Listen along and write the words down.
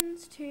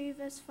Philippians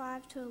 2 verse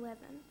 5 to 11.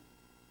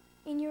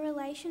 In your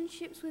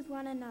relationships with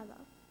one another,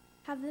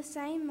 have the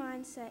same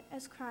mindset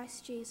as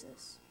Christ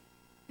Jesus,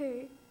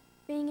 who,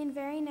 being in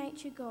very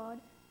nature God,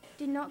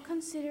 did not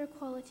consider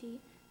equality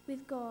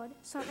with God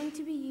something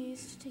to be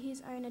used to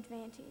his own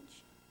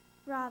advantage.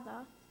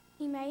 Rather,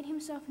 he made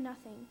himself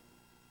nothing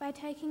by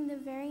taking the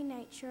very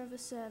nature of a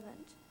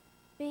servant,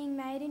 being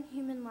made in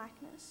human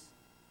likeness,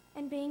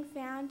 and being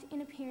found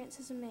in appearance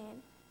as a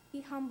man,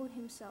 he humbled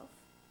himself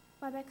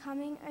by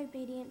becoming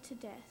obedient to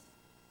death,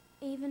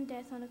 even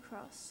death on a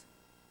cross.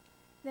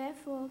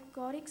 Therefore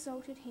God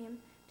exalted him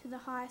to the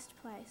highest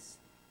place,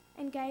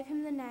 and gave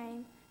him the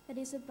name that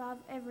is above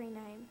every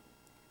name,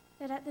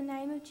 that at the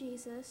name of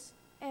Jesus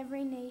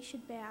every knee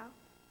should bow,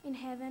 in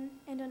heaven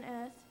and on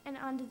earth and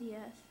under the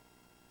earth,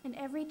 and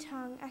every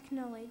tongue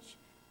acknowledge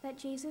that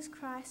Jesus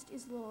Christ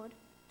is Lord,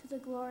 to the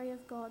glory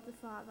of God the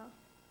Father.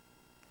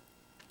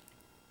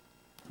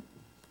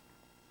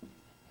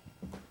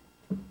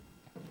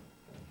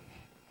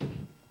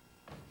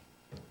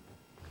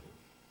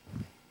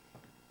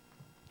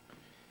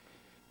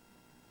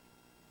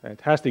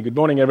 Fantastic. Good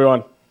morning,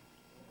 everyone.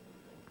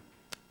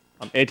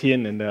 I'm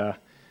Etienne, and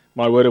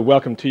my word of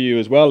welcome to you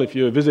as well. If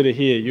you're a visitor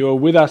here, you are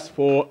with us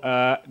for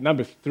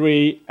number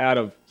 3 out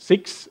of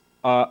 6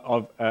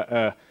 of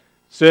a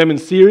sermon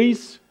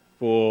series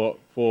for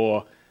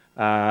the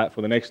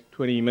next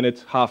 20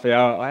 minutes, half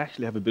hour. I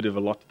actually have a bit of a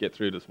lot to get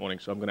through this morning,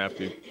 so I'm going to have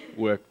to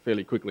work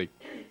fairly quickly.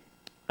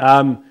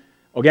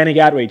 Organic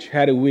outreach.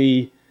 How do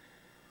we,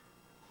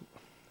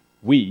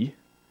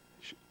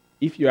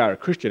 if you are a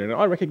Christian, and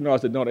I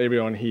recognise that not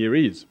everyone here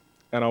is,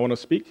 and I want to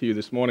speak to you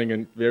this morning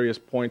in various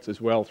points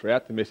as well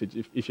throughout the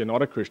message if you're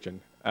not a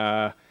Christian.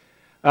 But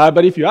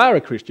if you are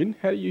a Christian,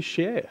 how do you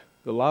share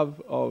the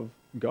love of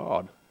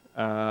God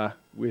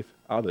with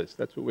others?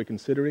 That's what we're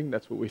considering,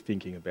 that's what we're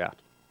thinking about.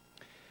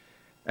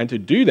 And to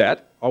do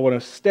that, I want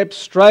to step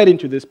straight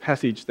into this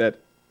passage that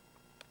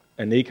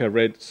Anika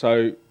read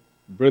so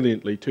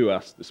brilliantly to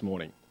us this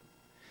morning.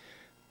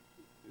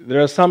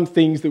 There are some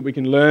things that we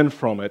can learn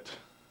from it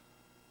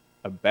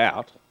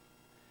about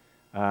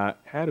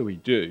how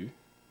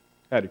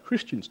do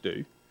Christians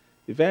do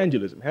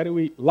evangelism? How do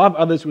we love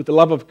others with the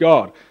love of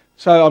God?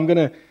 So I'm going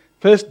to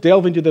first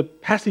delve into the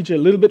passage a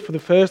little bit for the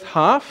first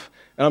half,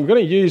 and I'm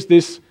going to use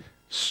this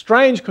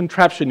strange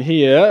contraption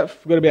here.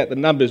 Forgot about the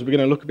numbers. We're going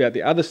to look about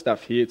the other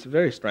stuff here. It's a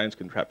very strange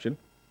contraption.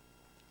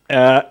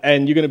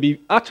 And you're going to be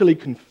utterly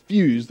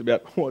confused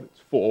about what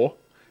it's for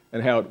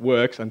and how it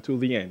works until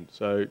the end.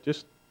 So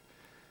just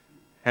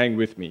hang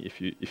with me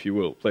if you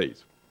will,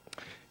 please.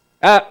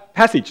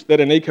 Passage that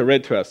Anika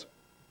read to us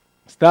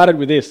started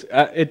with this.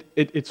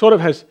 It sort of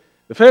has,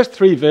 the first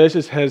 3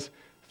 verses has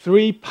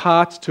 3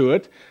 parts to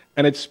it,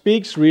 and it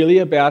speaks really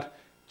about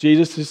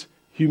Jesus'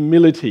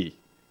 humility.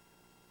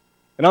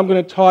 And I'm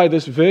going to tie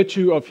this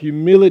virtue of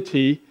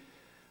humility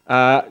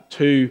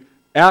to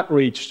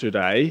outreach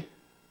today,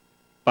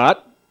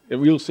 but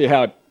we'll see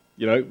how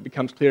it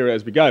becomes clearer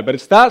as we go. But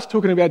it starts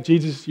talking about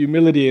Jesus'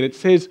 humility, and it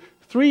says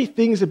 3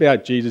 things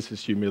about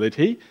Jesus'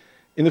 humility.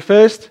 In the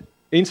first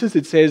instance,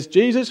 it says,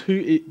 Jesus,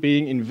 who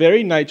being in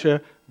very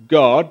nature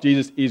God,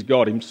 Jesus is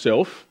God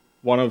himself,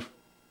 one of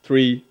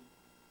 3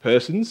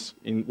 persons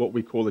in what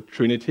we call the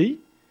Trinity,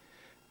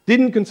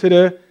 didn't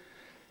consider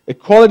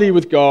equality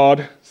with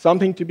God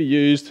something to be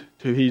used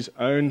to his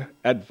own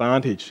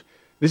advantage.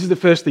 This is the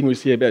first thing we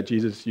see about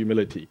Jesus'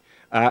 humility.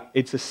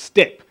 It's a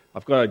step.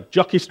 I've got a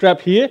jockey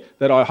strap here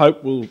that I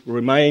hope will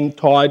remain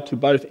tied to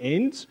both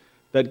ends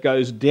that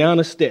goes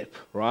down a step,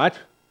 right?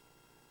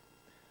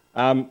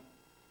 A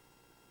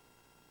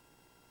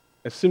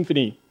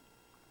symphony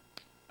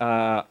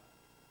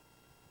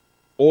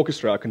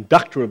orchestra, a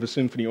conductor of a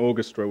symphony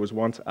orchestra was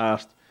once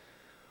asked,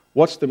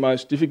 what's the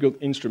most difficult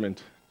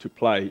instrument to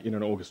play in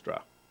an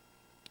orchestra?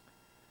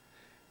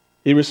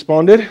 He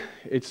responded,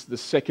 it's the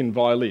second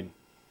violin.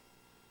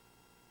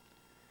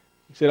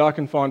 He said, I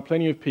can find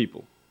plenty of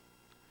people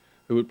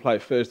who would play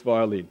first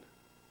violin,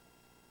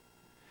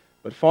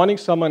 but finding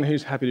someone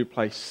who's happy to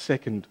play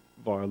second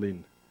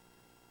violin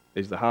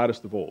is the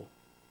hardest of all.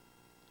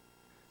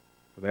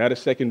 Without a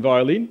second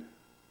violin,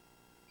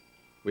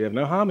 we have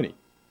no harmony.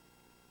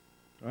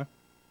 Right?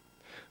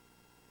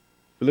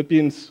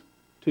 Philippians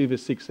 2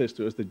 verse 6 says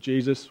to us that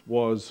Jesus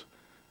was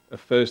a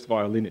first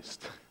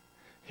violinist.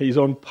 He's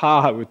on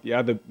par with the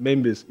other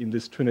members in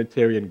this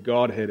Trinitarian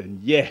Godhead,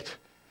 and yet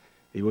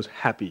he was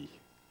happy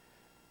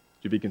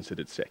to be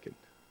considered second.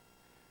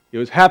 He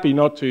was happy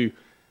not to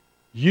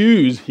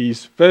use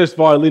his first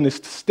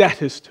violinist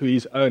status to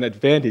his own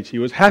advantage. He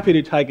was happy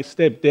to take a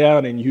step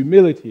down in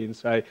humility and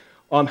say,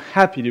 I'm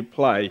happy to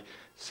play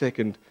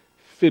second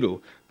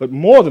fiddle. But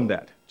more than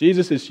that,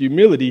 Jesus'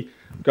 humility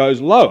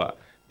goes lower.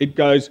 It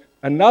goes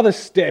another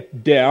step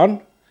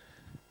down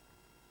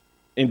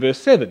in verse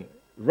 7.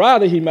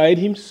 Rather, he made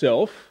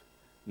himself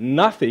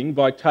nothing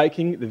by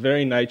taking the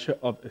very nature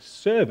of a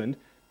servant,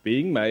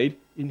 being made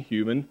in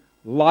human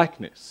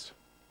likeness.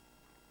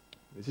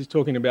 This is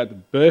talking about the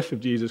birth of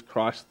Jesus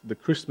Christ, the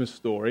Christmas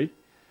story.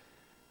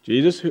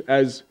 Jesus, who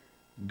as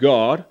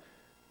God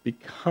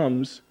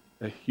becomes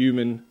a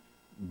human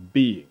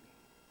being.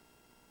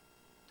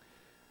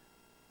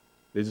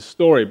 There's a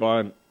story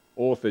by an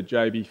author,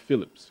 J.B.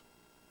 Phillips,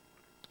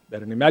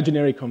 about an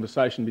imaginary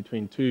conversation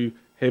between two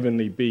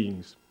heavenly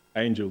beings,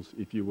 angels,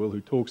 if you will,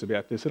 who talks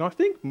about this. And I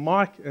think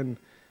Mike and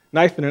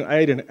Nathan and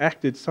Aidan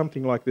acted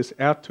something like this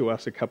out to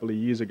us a couple of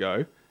years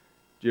ago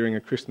during a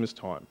Christmas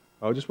time.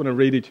 I just want to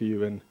read it to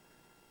you and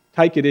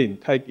take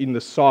in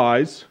the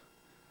size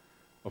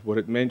of what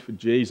it meant for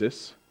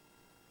Jesus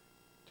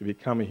to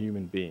become a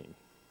human being.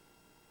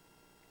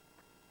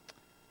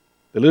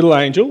 The little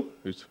angel,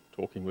 who's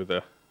talking with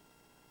a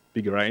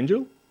bigger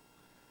angel,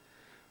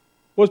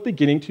 was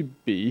beginning to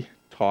be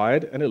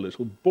tired and a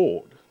little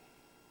bored.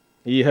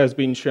 He has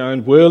been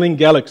shown whirling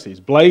galaxies,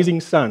 blazing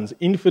suns,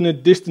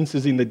 infinite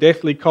distances in the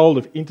deathly cold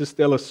of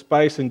interstellar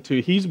space, and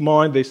to his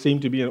mind there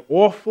seemed to be an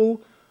awful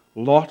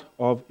lot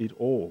of it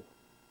all.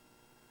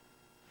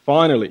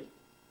 Finally,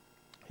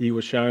 he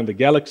was shown the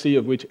galaxy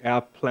of which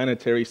our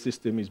planetary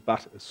system is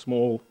but a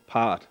small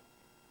part.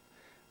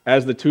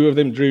 As the two of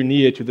them drew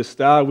near to the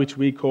star which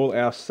we call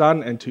our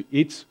sun and to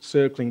its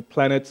circling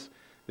planets,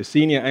 the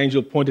senior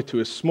angel pointed to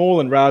a small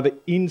and rather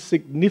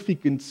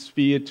insignificant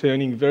sphere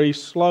turning very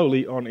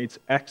slowly on its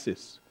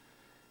axis.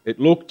 It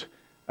looked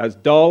as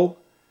dull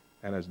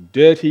and as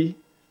dirty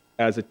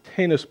as a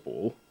tennis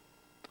ball,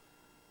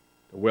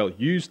 a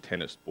well-used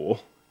tennis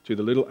ball, to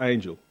the little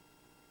angel,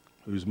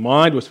 whose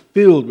mind was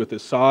filled with the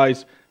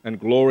size and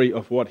glory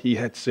of what he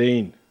had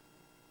seen.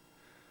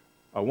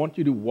 I want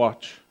you to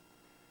watch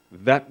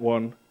that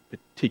one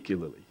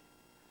particularly,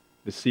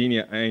 the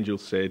senior angel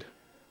said,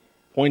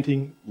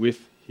 pointing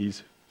with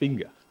his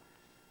finger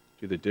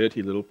to the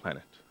dirty little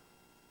planet.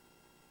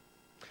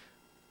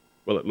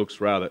 Well, it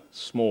looks rather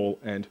small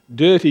and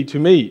dirty to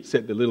me,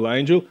 said the little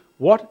angel.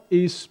 What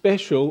is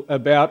special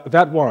about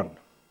that one?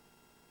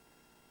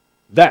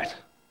 That,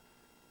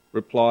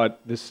 replied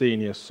the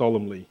senior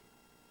solemnly,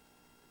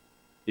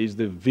 is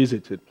the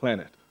visited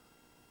planet.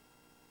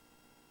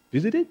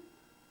 Visited?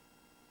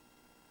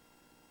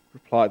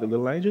 Replied the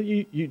little angel.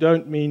 You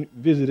don't mean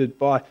visited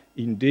by...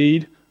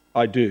 Indeed,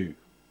 I do.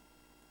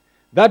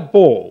 That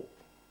ball,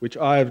 which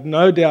I have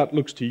no doubt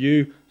looks to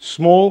you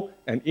small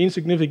and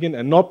insignificant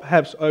and not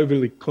perhaps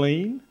overly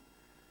clean,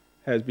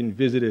 has been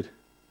visited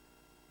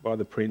by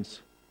the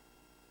Prince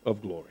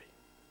of Glory.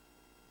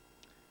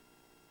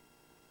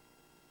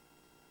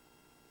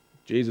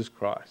 Jesus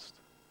Christ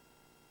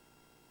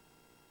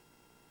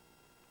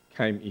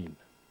came in.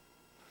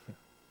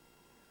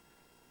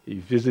 He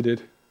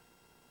visited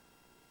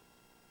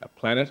our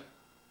planet. If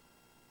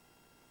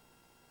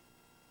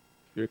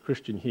you're a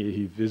Christian here,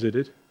 he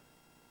visited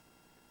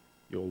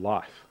your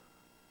life.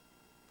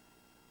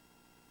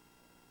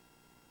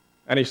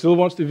 And he still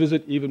wants to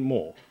visit even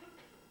more.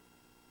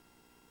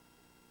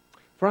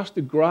 For us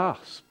to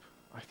grasp,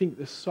 I think,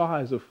 the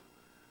size of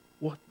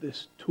what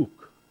this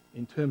took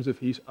in terms of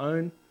his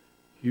own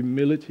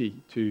humility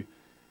to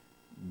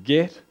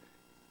get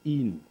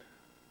into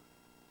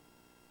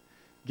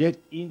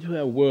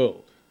our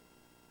world,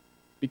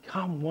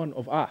 become one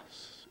of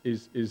us,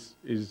 is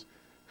it's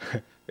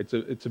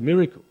a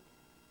miracle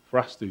for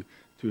us to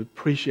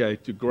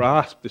appreciate, to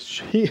grasp the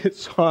sheer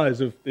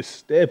size of this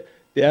step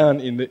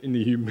down in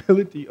the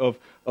humility of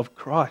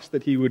Christ,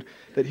 that he would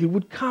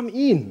come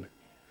in.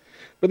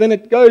 But then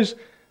it goes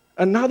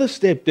another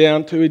step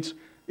down to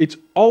its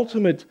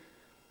ultimate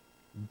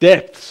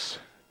depths,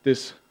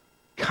 this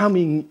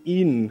coming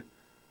in,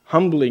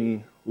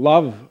 humbling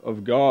love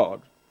of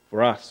God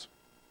for us.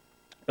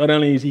 Not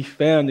only is he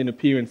found in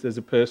appearance as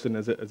a person,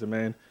 as a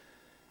man,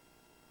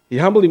 he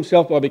humbled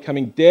himself by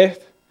becoming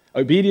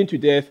obedient to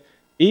death,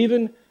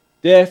 even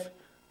death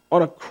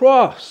on a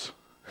cross.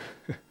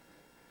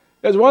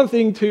 There's one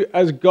thing to,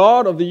 as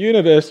God of the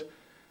universe,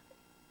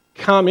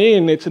 come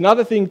in. It's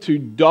another thing to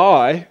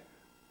die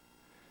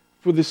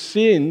for the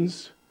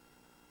sins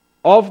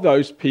of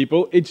those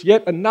people. It's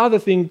yet another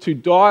thing to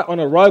die on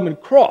a Roman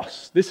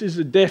cross. This is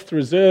a death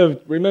reserved,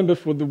 remember,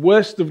 for the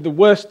worst of the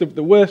worst of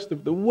the worst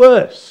of the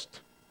worst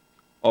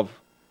of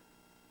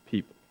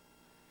people.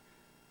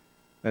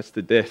 That's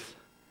the death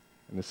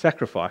and the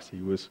sacrifice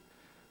he was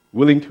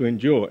willing to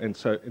endure. And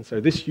so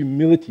this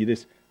humility,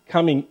 this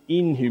coming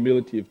in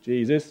humility of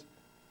Jesus,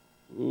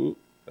 don't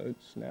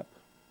snap,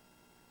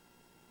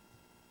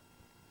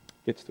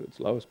 gets to its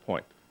lowest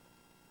point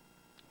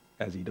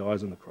as he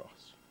dies on the cross.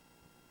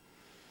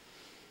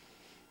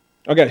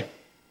 Okay,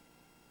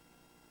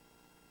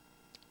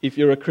 if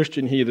you're a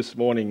Christian here this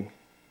morning,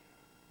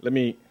 let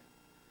me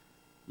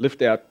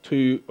lift out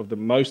two of the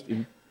most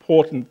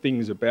important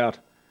things about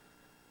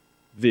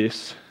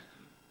this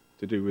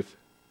to do with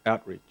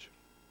outreach.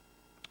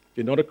 If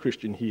you're not a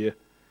Christian here,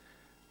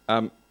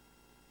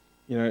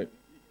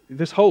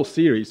 this whole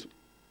series,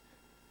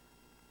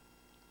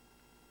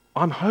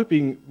 I'm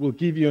hoping will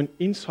give you an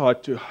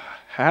insight to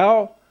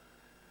how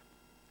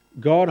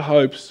God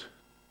hopes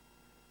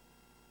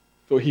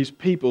for his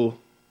people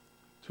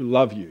to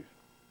love you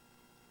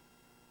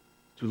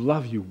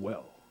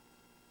well.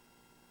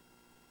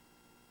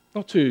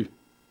 Not to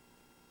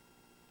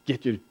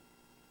get you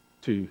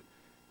to,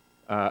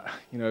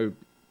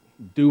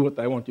 do what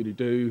they want you to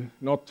do,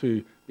 not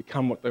to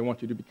become what they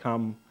want you to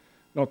become,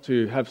 not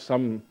to have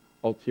some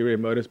ulterior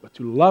motives, but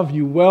to love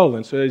you well.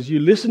 And so as you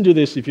listen to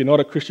this, if you're not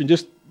a Christian,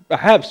 just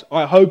perhaps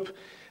I hope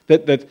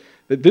that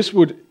this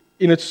would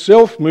in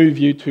itself move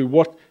you to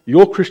what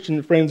your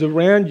Christian friends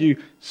around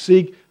you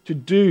seek to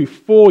do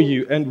for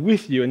you and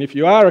with you. And if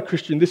you are a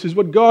Christian, this is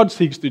what God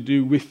seeks to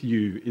do with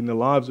you in the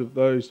lives of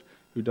those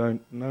who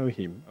don't know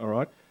him. All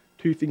right?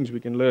 2 things we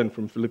can learn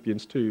from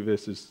Philippians 2,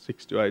 verses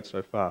 6 to 8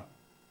 so far.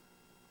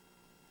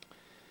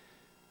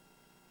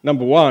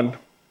 Number 1,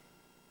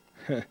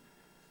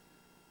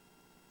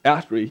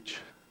 outreach,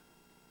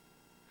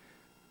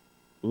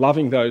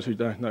 loving those who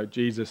don't know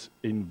Jesus,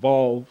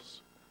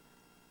 involves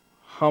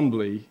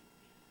humbly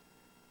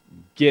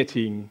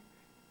getting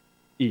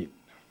in.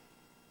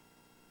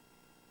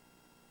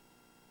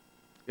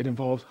 It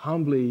involves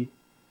humbly,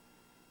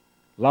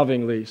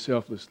 lovingly,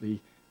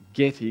 selflessly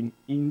getting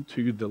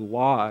into the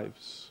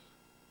lives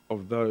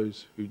of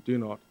those who do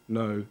not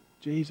know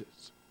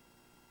Jesus.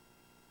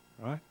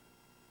 Right?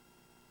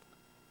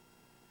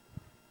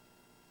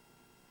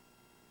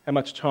 How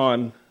much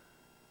time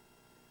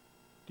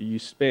do you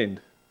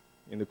spend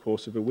in the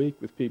course of a week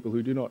with people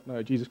who do not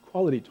know Jesus?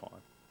 Quality time.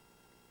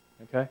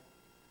 Okay?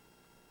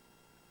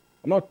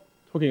 I'm not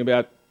talking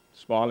about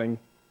smiling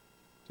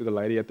to the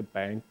lady at the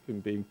bank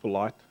and being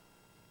polite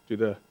to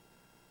the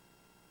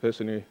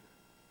person who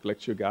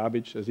collects your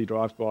garbage as he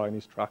drives by in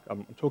his truck.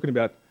 I'm talking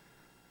about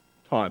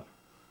time.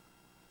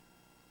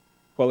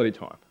 Quality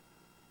time.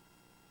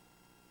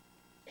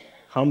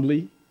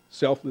 Humbly,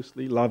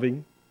 selflessly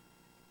loving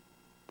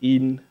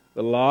in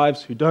the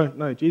lives who don't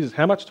know Jesus.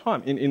 How much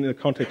time? In the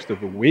context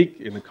of a week,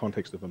 in the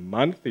context of a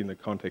month, in the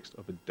context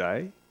of a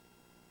day.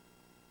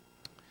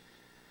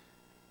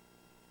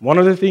 One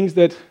of the things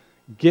that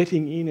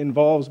getting in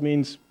involves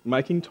means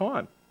making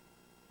time.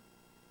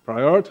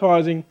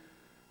 Prioritizing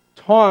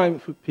time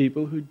for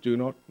people who do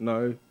not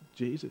know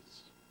Jesus.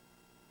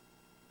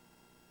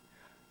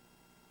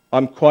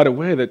 I'm quite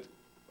aware that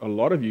a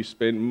lot of you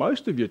spend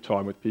most of your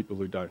time with people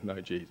who don't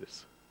know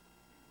Jesus.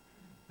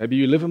 Maybe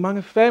you live among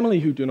a family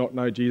who do not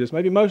know Jesus.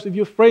 Maybe most of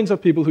your friends are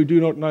people who do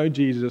not know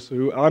Jesus,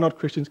 who are not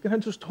Christians. Can I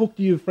just talk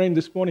to you, friend,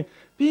 this morning?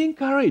 Be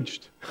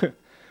encouraged.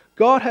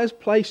 God has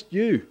placed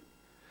you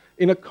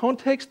in a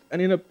context and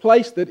in a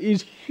place that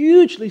is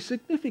hugely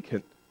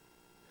significant.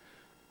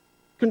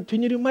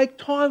 Continue to make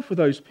time for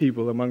those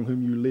people among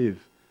whom you live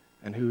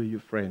and who are your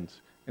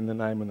friends in the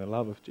name and the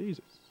love of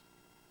Jesus.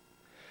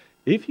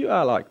 If you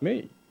are like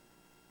me,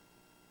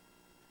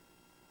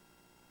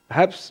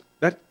 perhaps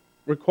that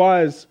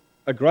requires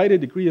a greater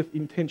degree of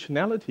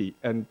intentionality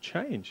and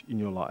change in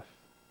your life.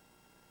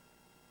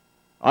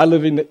 I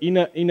live in the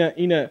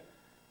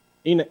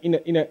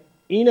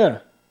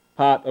inner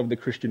part of the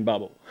Christian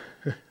bubble,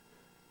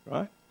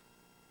 right?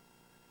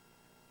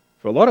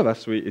 For a lot of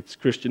us, it's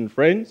Christian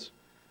friends,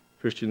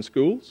 Christian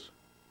schools,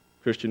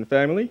 Christian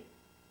family.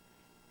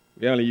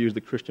 We only use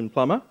the Christian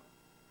plumber.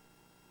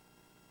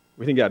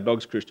 We think our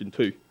dog's Christian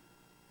too,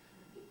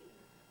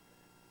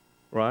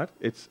 right?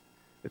 It's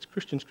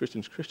Christians,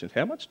 Christians, Christians.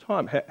 How much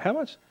time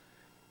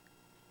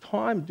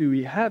do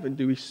we have and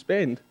do we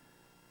spend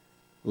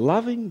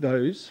loving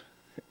those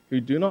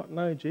who do not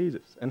know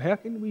Jesus? And how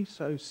can we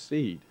sow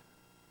seed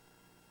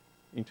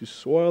into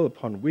soil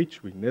upon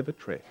which we never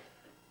tread?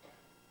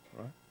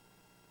 Right?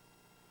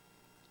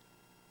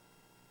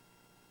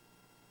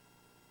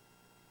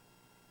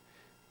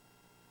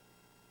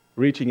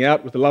 Reaching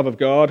out with the love of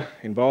God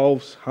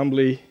involves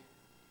humbly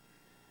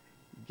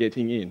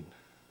getting in.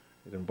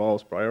 It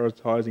involves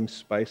prioritizing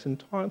space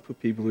and time for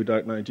people who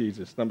don't know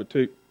Jesus. Number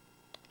 2,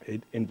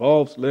 it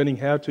involves learning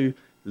how to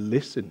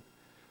listen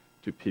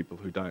to people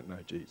who don't know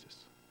Jesus.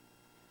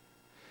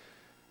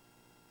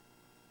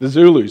 The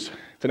Zulus,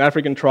 it's an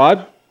African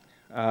tribe.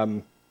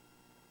 I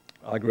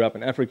grew up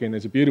in Africa, and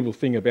there's a beautiful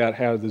thing about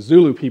how the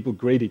Zulu people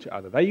greet each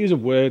other. They use a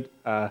word,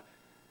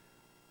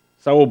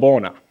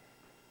 sawubona,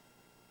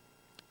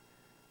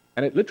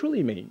 and it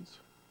literally means,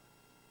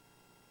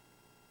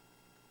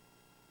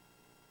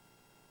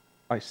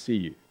 I see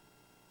you.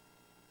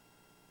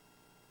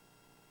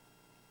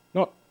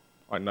 Not,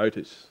 I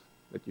notice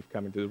that you've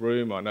come into the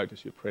room, I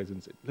notice your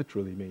presence. It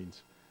literally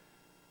means,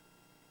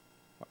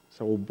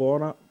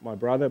 sawubona, my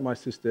brother, my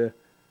sister,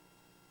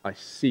 I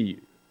see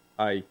you.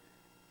 I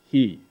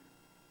hear you.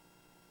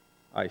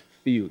 I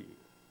feel you.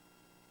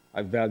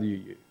 I value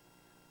you.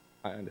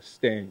 I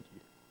understand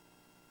you.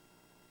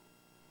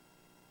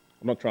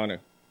 I'm not trying to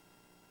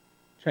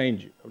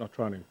change you. I'm not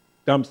trying to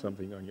dump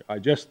something on you. I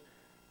just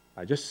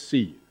see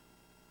you.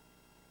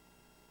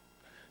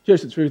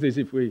 Church, the truth is,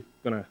 if we're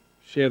going to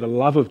share the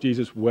love of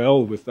Jesus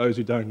well with those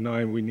who don't know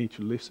him, we need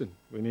to listen.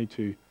 We need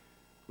to,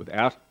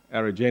 without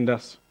our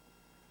agendas,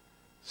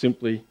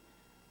 simply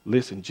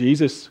listen.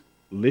 Jesus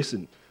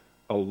listened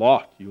a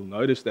lot. You'll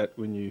notice that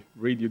when you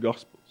read your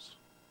Gospels.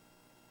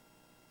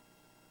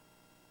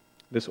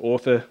 This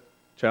author,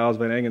 Charles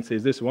Van Engen,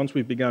 says this: once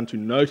we've begun to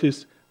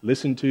notice,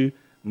 listen to,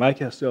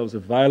 make ourselves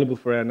available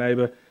for our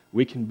neighbour,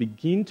 we can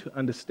begin to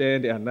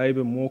understand our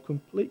neighbour more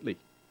completely.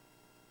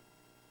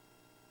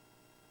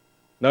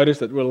 Notice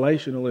that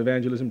relational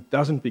evangelism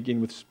doesn't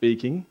begin with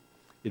speaking.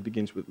 It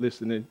begins with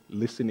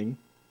listening,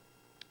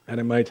 and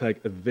it may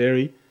take a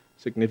very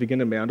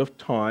significant amount of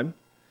time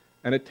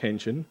and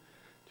attention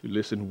to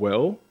listen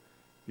well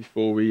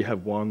before we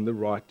have won the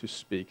right to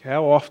speak.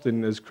 How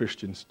often as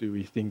Christians do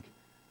we think,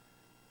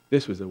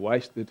 this was a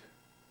wasted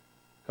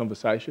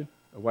conversation,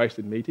 a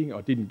wasted meeting,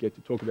 I didn't get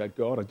to talk about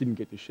God, I didn't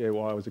get to share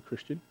why I was a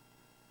Christian.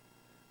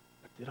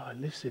 But did I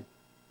listen?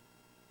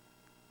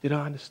 Did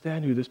I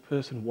understand who this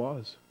person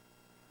was?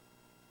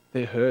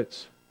 Their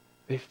hurts,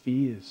 their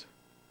fears,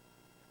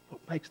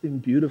 what makes them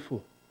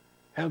beautiful,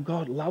 how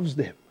God loves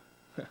them,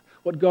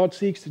 what God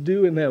seeks to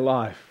do in their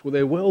life for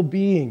their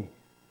well-being.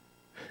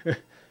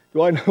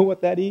 Do I know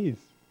what that is?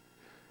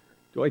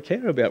 Do I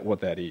care about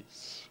what that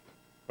is?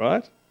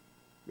 Right?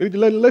 We need to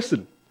learn to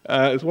listen.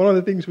 It's one of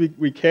the things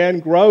we can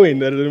grow in,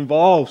 that it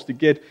involves to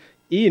get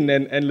in,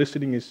 and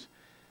listening is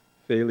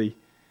fairly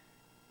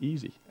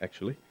easy,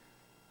 actually.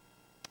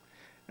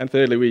 And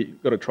thirdly,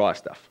 we've got to try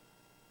stuff.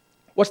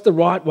 What's the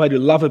right way to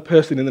love a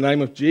person in the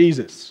name of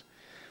Jesus?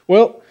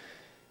 Well,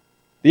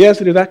 the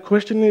answer to that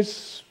question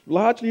is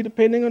largely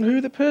depending on who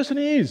the person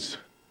is.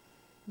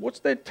 What's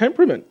their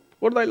temperament?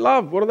 What do they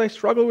love? What do they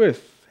struggle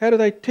with? How do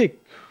they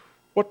tick?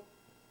 What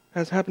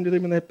has happened to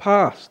them in their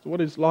past?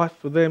 What is life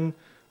for them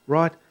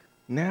right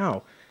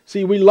now?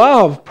 See, we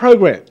love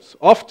programs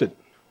often.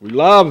 We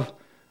love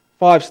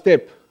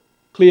 5-step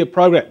clear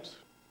programs.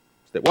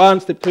 Step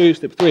 1, step 2,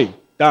 step 3,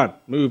 done,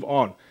 move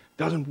on. It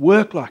doesn't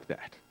work like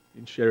that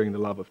in sharing the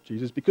love of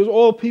Jesus, because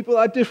all people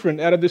are different.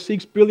 Out of the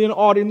 6 billion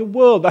odd in the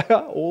world, they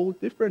are all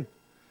different.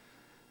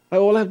 They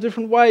all have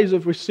different ways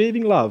of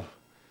receiving love,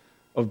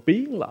 of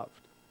being loved,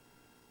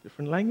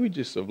 different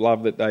languages of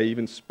love that they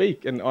even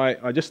speak. And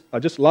I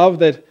just love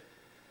that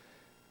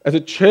as a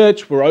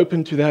church we're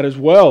open to that as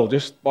well.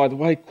 Just by the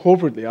way,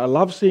 corporately, I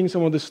love seeing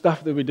some of the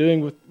stuff that we're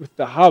doing with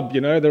the hub. You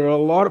know, there are a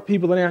lot of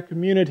people in our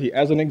community,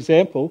 as an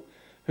example,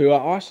 who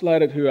are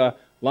isolated, who are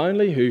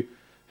lonely,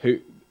 who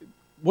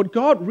what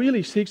God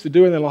really seeks to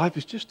do in their life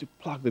is just to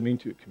plug them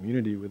into a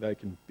community where they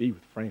can be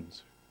with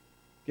friends,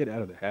 get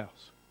out of the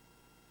house.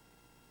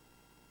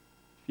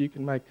 If you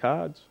can make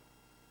cards,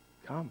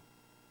 come.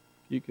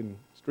 If you can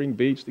string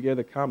beads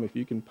together, come. If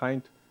you can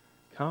paint,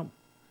 come.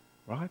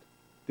 Right?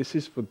 This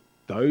is for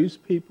those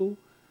people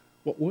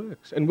what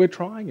works. And we're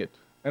trying it.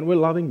 And we're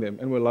loving them.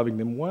 And we're loving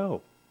them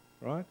well.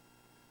 Right?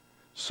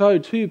 So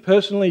too,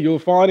 personally, you'll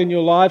find in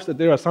your lives that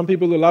there are some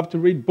people who love to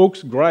read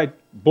books. Great.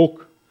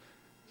 Book.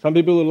 Some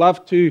people who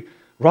love to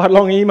write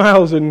long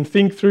emails and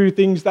think through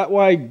things that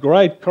way.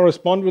 Great.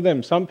 Correspond with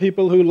them. Some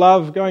people who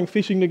love going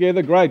fishing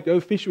together. Great. Go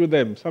fish with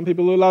them. Some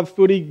people who love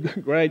footy.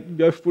 Great.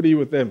 Go footy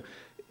with them.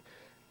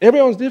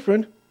 Everyone's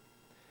different.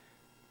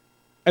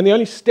 And the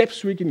only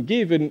steps we can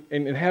give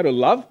in how to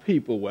love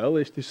people well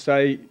is to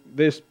say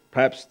there's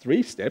perhaps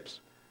 3 steps.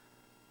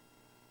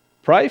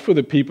 Pray for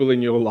the people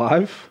in your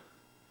life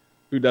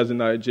who doesn't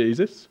know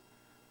Jesus.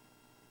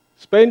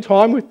 Spend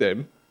time with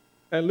them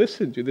and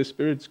listen to the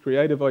Spirit's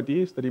creative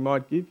ideas that He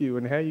might give you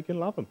and how you can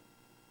love them.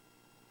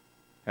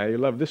 How you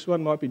love this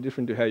one might be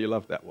different to how you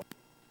love that one.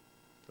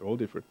 They're all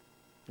different.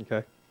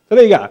 Okay? So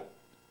there you go.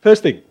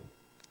 First thing.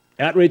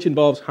 Outreach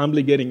involves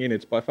humbly getting in.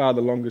 It's by far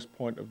the longest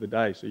point of the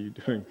day, so you're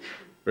doing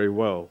very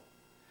well.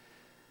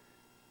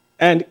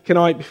 And can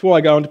I, before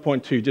I go on to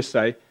point 2, just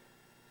say,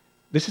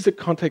 this is a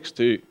context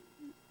to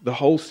the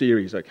whole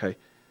series, okay?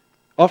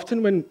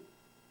 Often when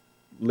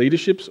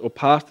leaderships or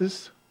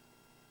pastors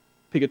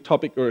pick a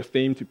topic or a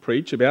theme to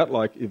preach about,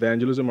 like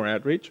evangelism or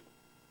outreach,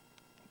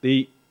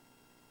 the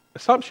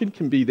assumption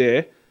can be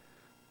there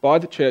by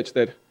the church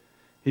that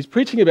he's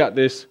preaching about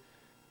this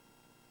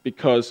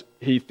because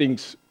he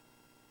thinks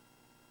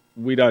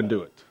we don't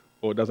do it,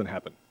 or it doesn't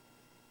happen.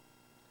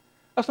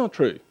 That's not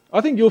true. I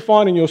think you'll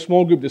find in your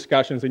small group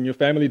discussions and your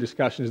family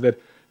discussions that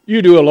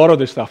you do a lot of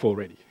this stuff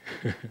already.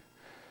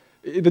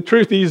 The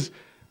truth is,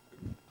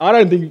 I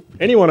don't think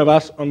any one of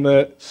us on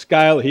the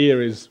scale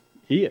here is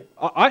here.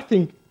 I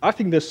think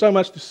there's so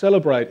much to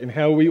celebrate in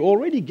how we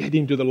already get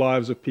into the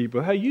lives of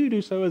people, how you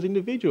do so as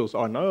individuals.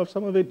 I know of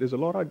some of it, there's a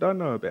lot I don't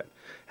know about.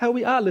 How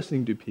we are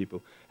listening to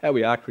people, how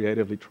we are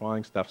creatively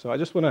trying stuff. So I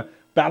just want to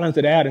balance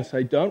it out and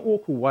say, don't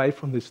walk away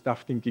from this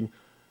stuff thinking,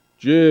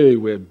 gee,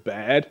 we're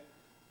bad.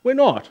 We're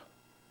not.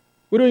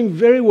 We're doing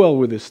very well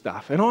with this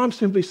stuff. And I'm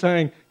simply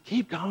saying,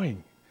 keep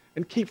going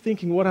and keep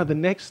thinking, what are the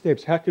next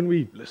steps? How can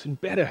we listen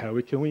better? How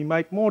can we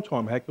make more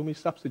time? How can we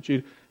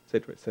substitute,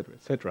 etc., etc.,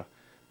 etc.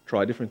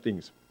 Try different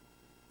things.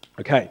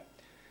 Okay.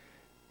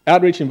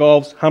 Outreach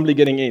involves humbly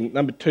getting in.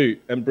 Number 2,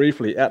 and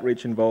briefly,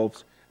 outreach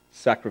involves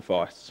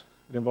sacrifice.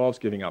 It involves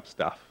giving up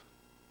stuff.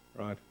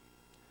 Right?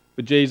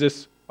 For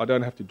Jesus, I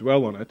don't have to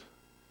dwell on it.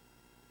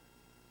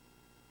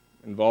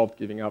 It involved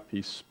giving up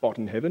his spot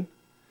in heaven.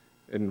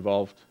 It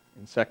involved,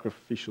 in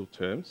sacrificial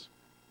terms,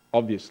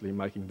 obviously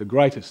making the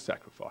greatest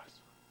sacrifice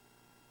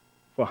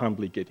for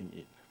humbly getting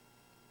in.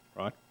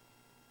 Right?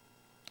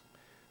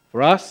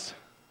 For us,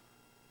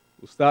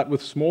 we'll start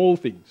with small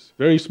things,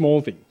 very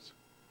small things.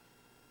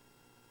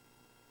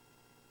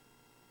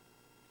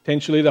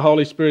 Potentially the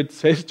Holy Spirit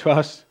says to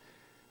us,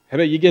 How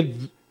about you get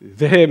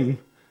them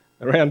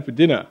around for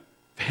dinner?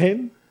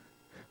 Then,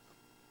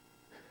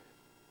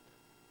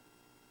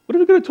 what are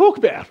we going to talk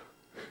about?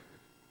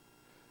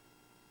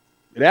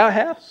 At our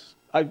house?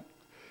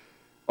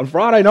 On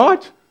Friday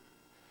night?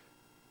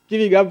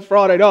 Giving up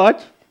Friday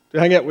night to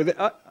hang out with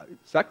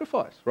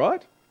sacrifice,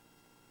 right?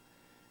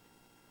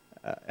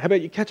 How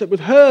about you catch up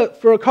with her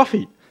for a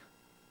coffee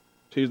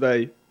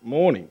Tuesday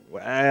morning?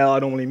 Well, I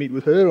normally meet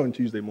with her on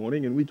Tuesday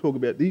morning and we talk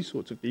about these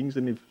sorts of things,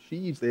 and if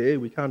she's there,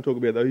 we can't talk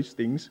about those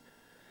things.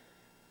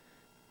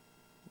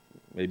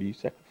 Maybe you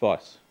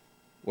sacrifice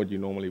what you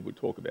normally would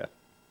talk about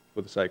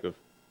for the sake of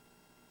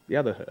the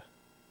other her,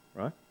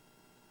 right?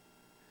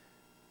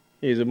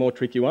 Here's a more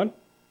tricky one.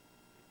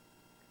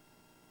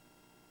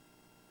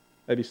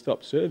 Maybe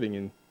stop serving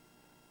in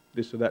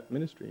this or that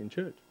ministry in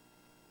church.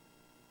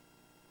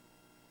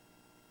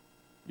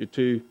 You're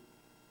too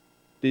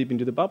deep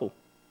into the bubble.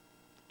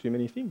 Too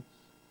many things.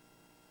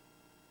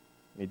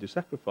 You need to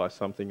sacrifice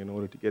something in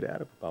order to get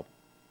out of the bubble.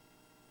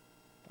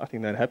 I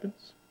think that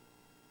happens.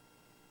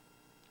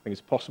 I think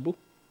it's possible.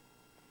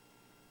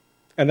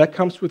 And that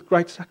comes with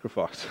great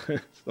sacrifice.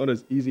 It's not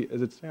as easy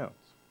as it sounds.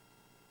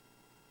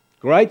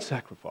 Great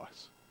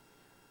sacrifice.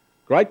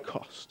 Great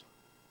cost.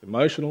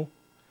 Emotional,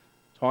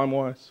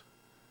 time-wise,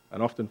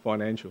 and often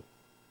financial.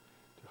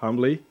 To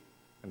humbly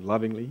and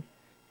lovingly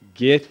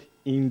get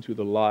into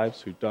the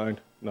lives who don't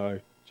know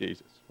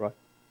Jesus, right?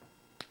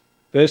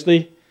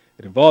 Firstly,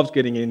 it involves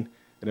getting in.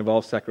 It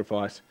involves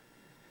sacrifice.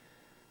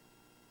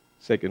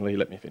 Secondly,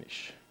 let me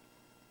finish.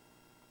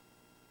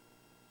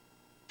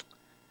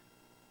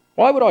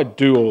 Why would I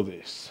do all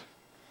this?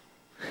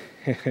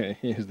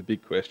 Here's the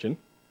big question.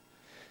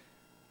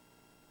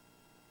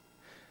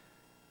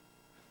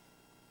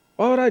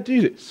 Why would I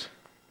do this?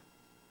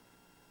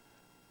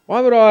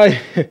 Why would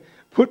I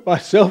put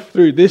myself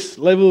through these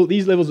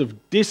levels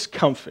of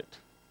discomfort?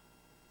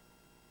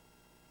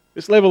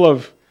 This level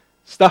of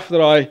stuff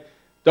that I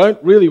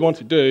don't really want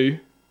to do,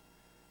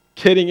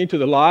 getting into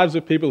the lives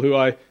of people who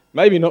I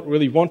maybe not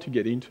really want to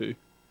get into.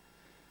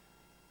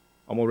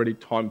 I'm already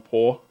time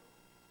poor.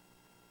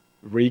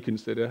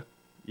 Reconsider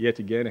yet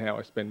again how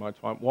I spend my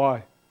time.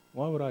 Why?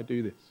 Why would I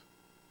do this?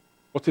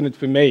 What's in it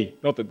for me?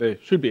 Not that there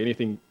should be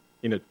anything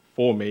in it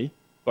for me,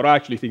 but I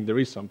actually think there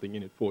is something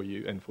in it for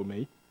you and for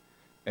me.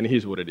 And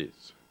here's what it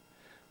is.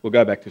 We'll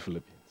go back to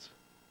Philippians.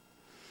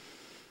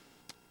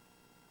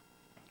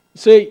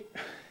 See,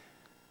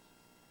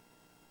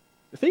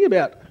 the thing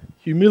about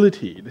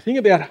humility, the thing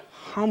about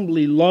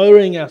humbly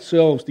lowering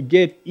ourselves to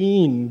get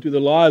into the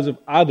lives of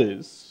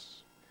others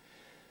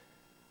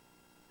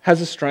has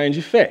a strange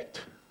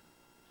effect.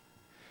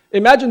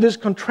 Imagine this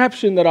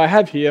contraption that I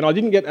have here, and I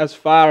didn't get as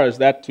far as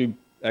that to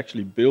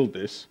actually build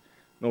this,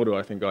 nor do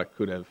I think I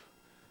could have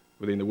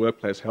within the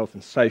workplace health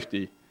and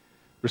safety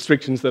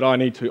restrictions that I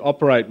need to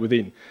operate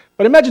within.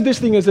 But imagine this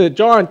thing as a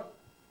giant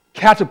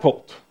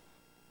catapult,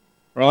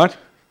 right?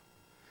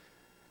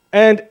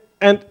 And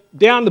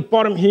down the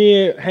bottom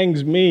here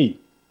hangs me,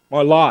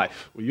 my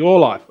life, or your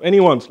life,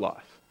 anyone's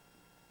life.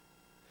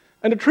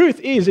 And the truth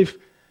is, if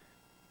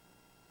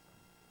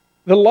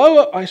the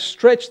lower I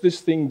stretch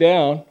this thing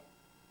down,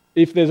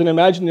 if there's an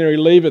imaginary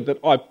lever that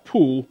I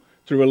pull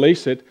to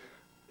release it,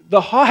 the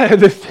higher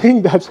the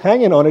thing that's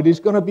hanging on it is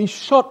going to be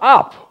shot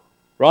up,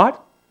 right?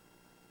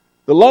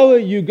 The lower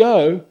you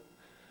go,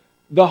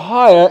 the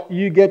higher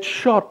you get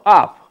shot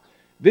up.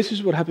 This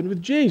is what happened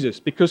with Jesus,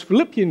 because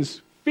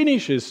Philippians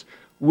finishes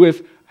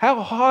with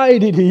how high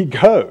did he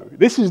go?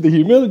 This is the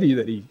humility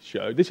that he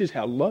showed. This is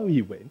how low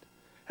he went.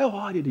 How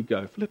high did he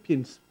go?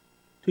 Philippians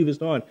 2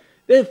 verse 9.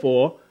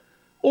 Therefore,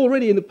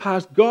 already in the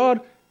past,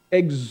 God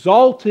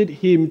exalted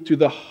him to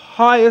the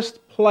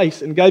highest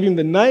place and gave him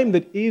the name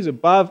that is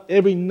above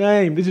every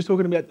name. This is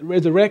talking about the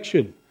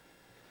resurrection.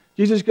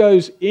 Jesus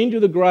goes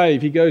into the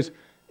grave. He goes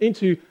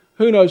into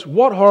who knows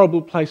what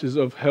horrible places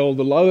of hell,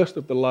 the lowest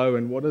of the low.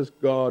 And what does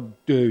God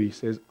do? He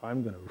says,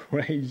 I'm going to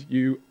raise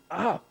you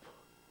up.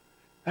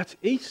 That's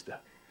Easter.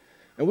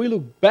 And we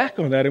look back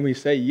on that and we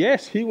say,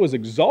 yes, he was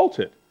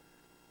exalted.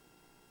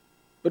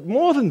 But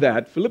more than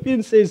that,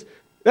 Philippians says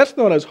that's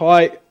not as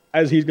high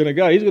as he's going to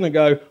go. He's going to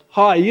go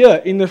higher.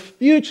 In the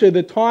future,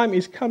 the time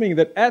is coming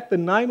that at the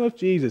name of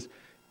Jesus,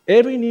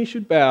 every knee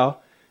should bow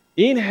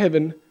in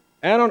heaven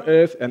and on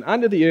earth and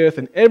under the earth,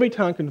 and every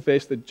tongue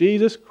confess that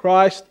Jesus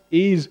Christ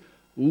is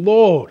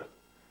Lord.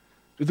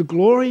 To the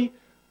glory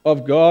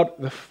of God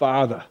the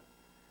Father.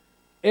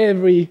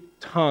 Every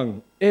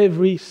tongue,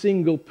 every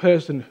single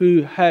person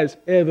who has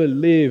ever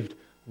lived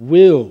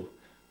will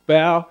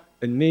bow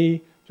a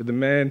knee to the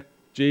man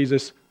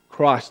Jesus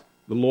Christ,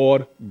 the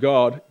Lord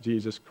God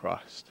Jesus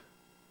Christ.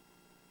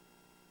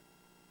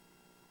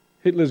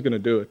 Hitler's going to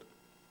do it.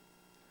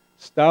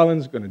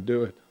 Stalin's going to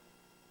do it.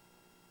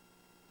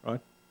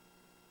 Right?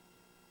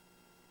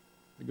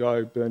 The guy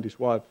who burned his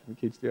wife and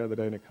kids the other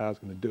day in a car is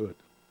going to do it.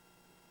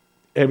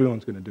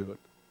 Everyone's going to do it.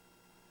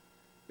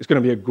 It's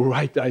going to be a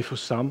great day for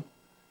some,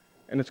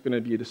 and it's going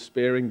to be a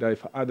despairing day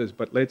for others,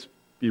 but let's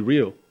be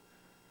real.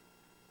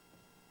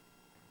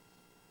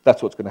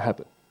 That's what's going to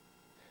happen.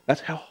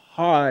 That's how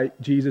high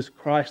Jesus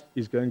Christ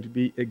is going to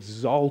be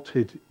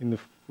exalted in the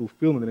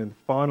fulfillment and in the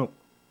final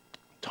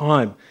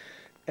time.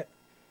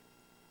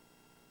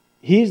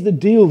 Here's the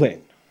deal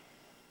then.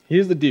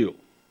 Here's the deal.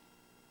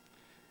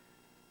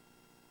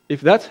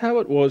 If that's how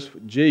it was for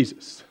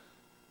Jesus,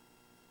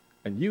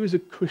 and you as a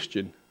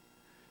Christian,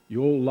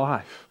 your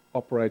life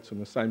operates on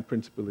the same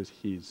principle as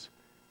his,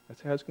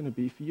 that's how it's going to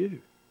be for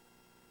you.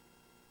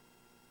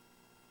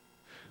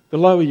 The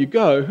lower you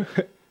go,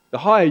 the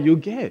higher you'll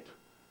get,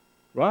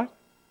 right?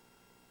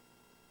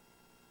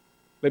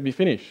 Let me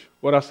finish.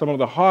 What are some of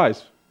the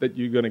highs that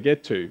you're going to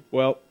get to?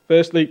 Well,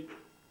 firstly,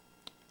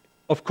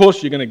 of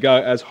course you're going to go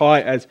as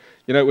high as,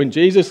 when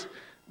Jesus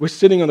was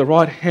sitting on the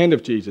right hand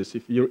of Jesus,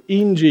 if you're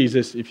in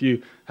Jesus, if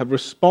you have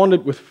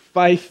responded with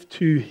faith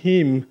to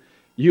him,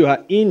 you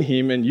are in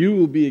him and you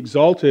will be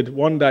exalted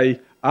one day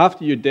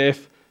after your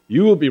death.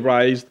 You will be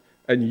raised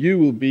and you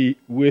will be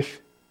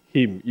with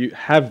him. You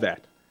have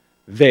that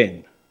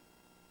then.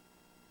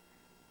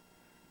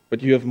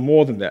 But you have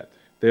more than that.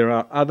 There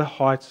are other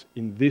heights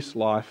in this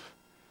life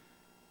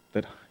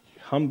that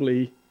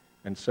humbly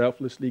and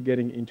selflessly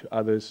getting into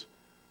others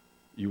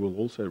you will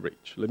also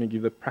reach. Let me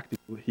give the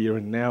practical here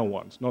and now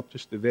ones, not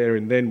just the there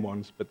and then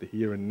ones, but the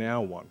here and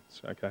now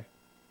ones, okay?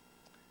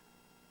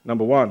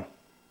 Number one,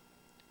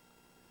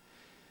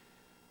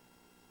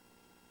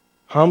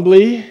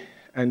 humbly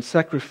and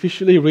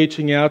sacrificially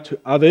reaching out to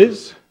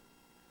others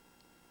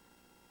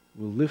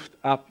will lift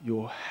up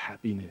your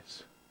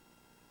happiness.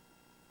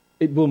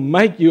 It will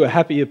make you a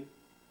happier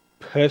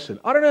person.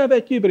 I don't know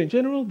about you, but in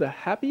general, the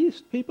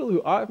happiest people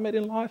who I've met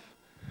in life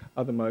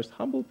are the most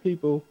humble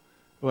people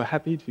who are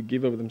happy to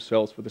give of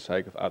themselves for the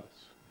sake of others.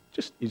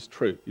 Just is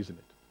true, isn't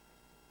it?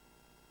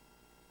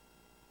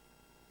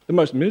 The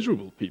most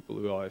miserable people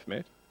who I've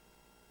met,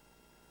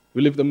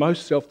 who live the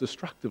most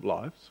self-destructive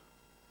lives,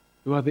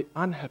 who are the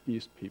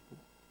unhappiest people,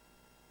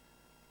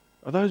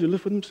 are those who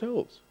live for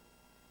themselves.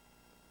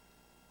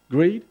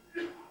 Greed,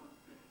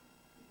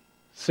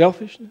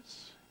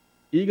 selfishness,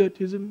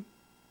 egotism.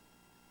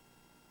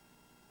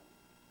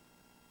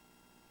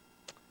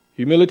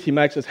 Humility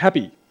makes us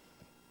happy.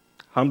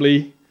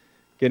 Humbly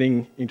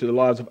getting into the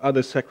lives of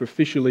others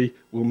sacrificially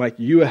will make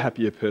you a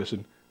happier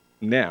person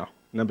now.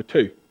 Number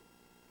two,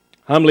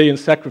 humbly and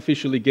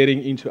sacrificially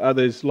getting into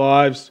others'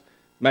 lives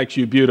makes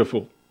you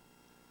beautiful.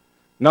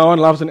 No one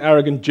loves an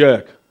arrogant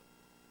jerk.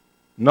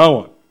 No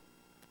one.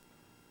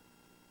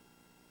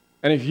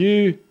 And if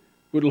you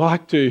would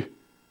like to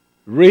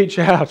reach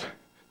out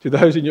to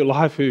those in your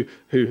life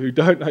who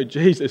don't know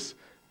Jesus,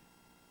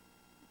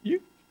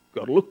 you've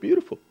got to look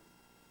beautiful.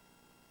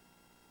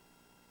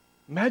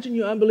 Imagine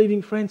your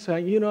unbelieving friend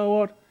saying, you know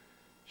what?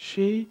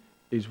 She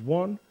is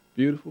one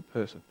beautiful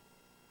person.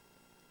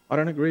 I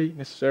don't agree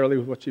necessarily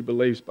with what she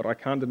believes, but I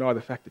can't deny the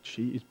fact that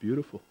she is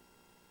beautiful.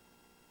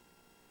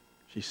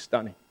 She's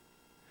stunning.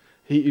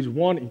 He is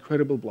one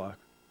incredible bloke.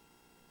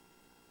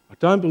 I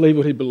don't believe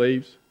what he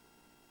believes,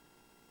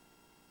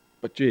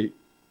 but gee,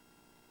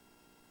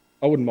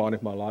 I wouldn't mind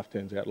if my life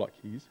turns out like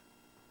his.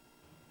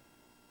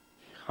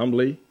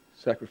 Humbly,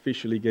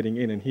 sacrificially getting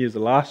in. And here's the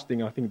last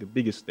thing, I think the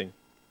biggest thing.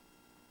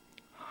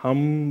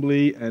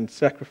 Humbly and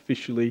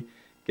sacrificially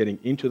getting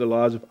into the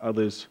lives of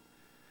others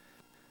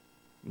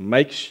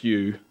makes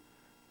you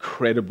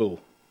credible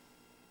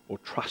or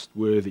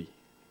trustworthy.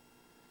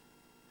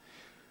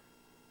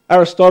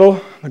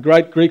 Aristotle, the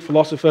great Greek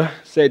philosopher,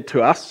 said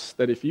to us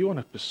that if you want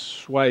to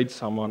persuade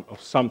someone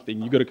of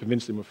something, you've got to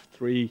convince them at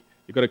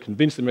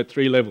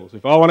three levels.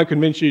 If I want to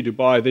convince you to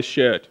buy this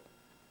shirt,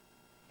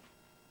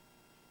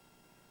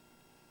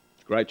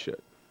 it's a great shirt.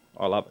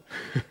 I love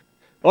it.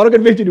 I want to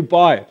convince you to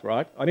buy it,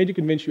 right? I need to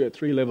convince you at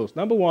three levels.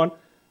 Number one,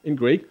 in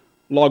Greek,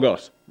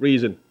 logos,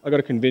 reason. I've got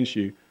to convince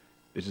you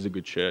this is a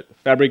good shirt. The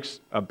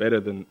fabrics are better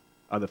than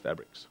other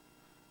fabrics,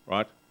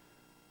 right?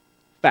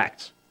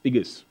 Facts,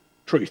 figures,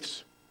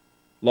 truths,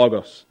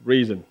 logos,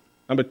 reason.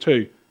 Number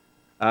two,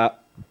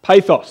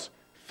 pathos,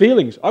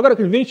 feelings. I've got to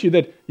convince you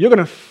that you're going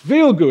to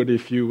feel good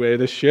if you wear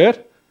this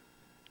shirt.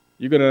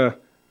 You're going to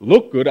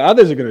look good.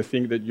 Others are going to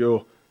think that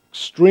you're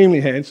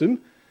extremely handsome.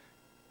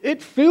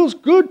 It feels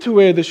good to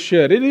wear this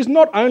shirt. It is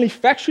not only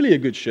factually a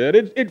good shirt,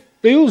 it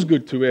feels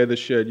good to wear this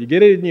shirt. You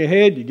get it in your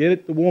head, you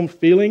get the warm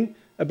feeling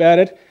about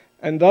it,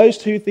 and those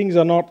two things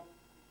are not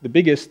the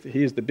biggest.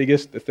 Here's the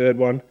biggest, the third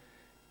one,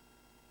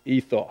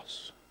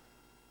 ethos,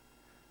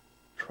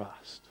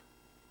 trust.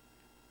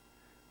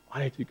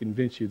 I need to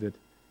convince you that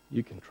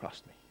you can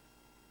trust me.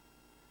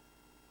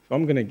 If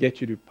I'm going to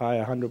get you to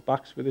pay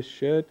 $100 for this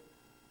shirt,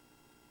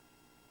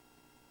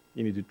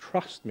 you need to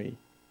trust me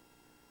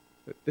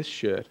that this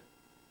shirt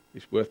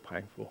is worth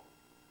paying for.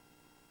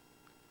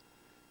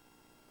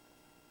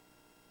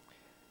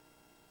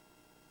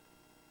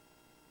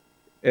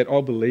 And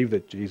I'll believe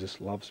that Jesus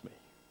loves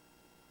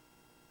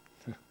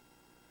me.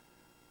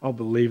 I'll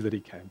believe that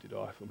he came to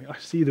die for me. I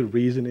see the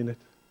reason in it.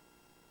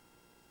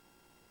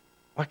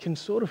 I can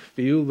sort of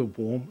feel the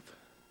warmth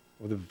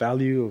or the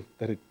value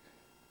that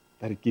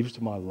it gives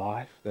to my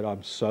life, that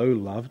I'm so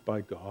loved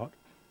by God.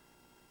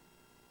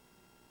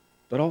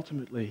 But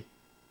ultimately,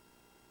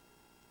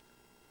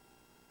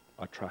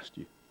 I trust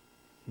you.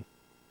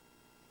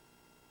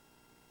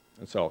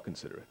 And so I'll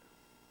consider it.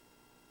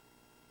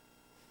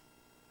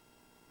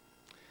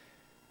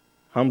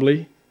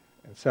 Humbly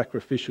and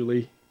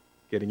sacrificially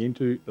getting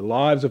into the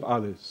lives of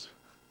others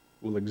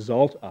will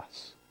exalt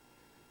us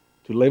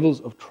to levels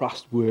of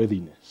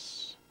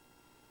trustworthiness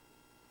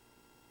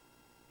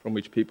from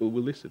which people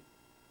will listen.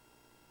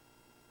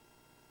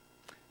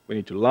 We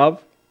need to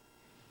love.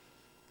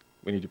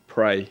 We need to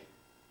pray.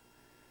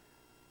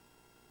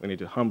 We need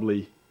to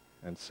humbly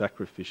and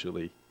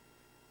sacrificially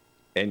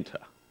enter.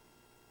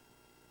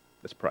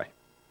 Let's pray.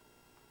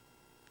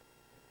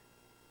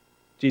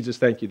 Jesus,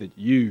 thank you that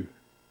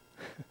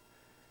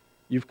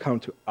you've come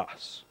to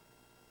us.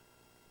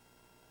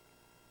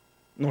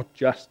 Not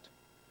just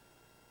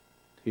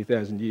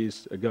 2,000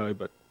 years ago,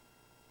 but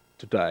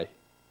today,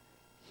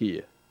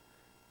 here,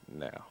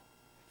 now.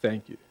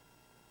 Thank you.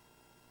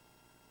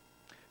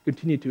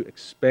 Continue to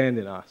expand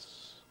in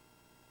us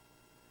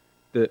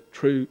the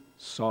true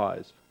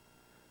size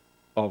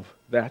of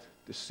that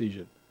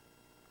decision,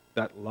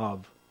 that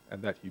love,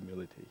 and that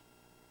humility.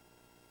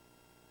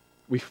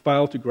 We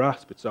fail to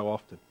grasp it so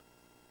often.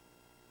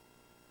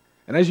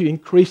 And as you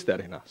increase that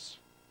in us,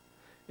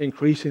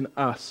 increase in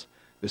us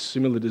the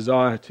similar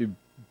desire to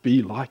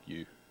be like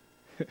you.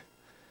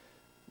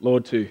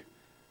 Lord, to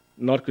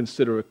not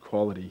consider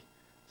equality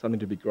something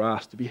to be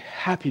grasped, to be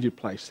happy to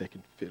play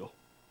second fiddle,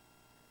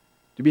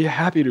 to be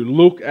happy to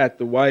look at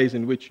the ways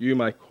in which you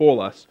may call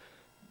us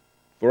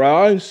for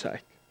our own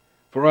sake,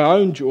 for our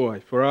own joy,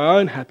 for our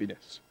own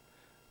happiness.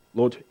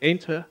 Lord, to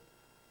enter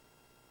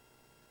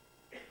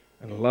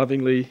and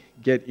lovingly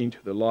get into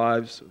the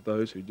lives of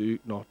those who do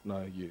not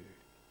know you.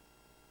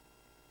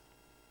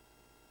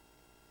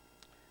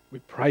 We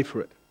pray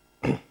for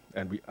it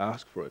and we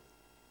ask for it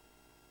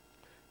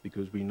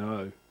because we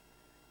know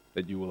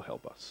that you will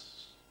help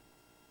us.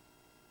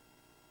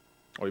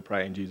 We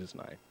pray in Jesus'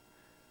 name.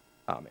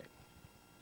 Amen.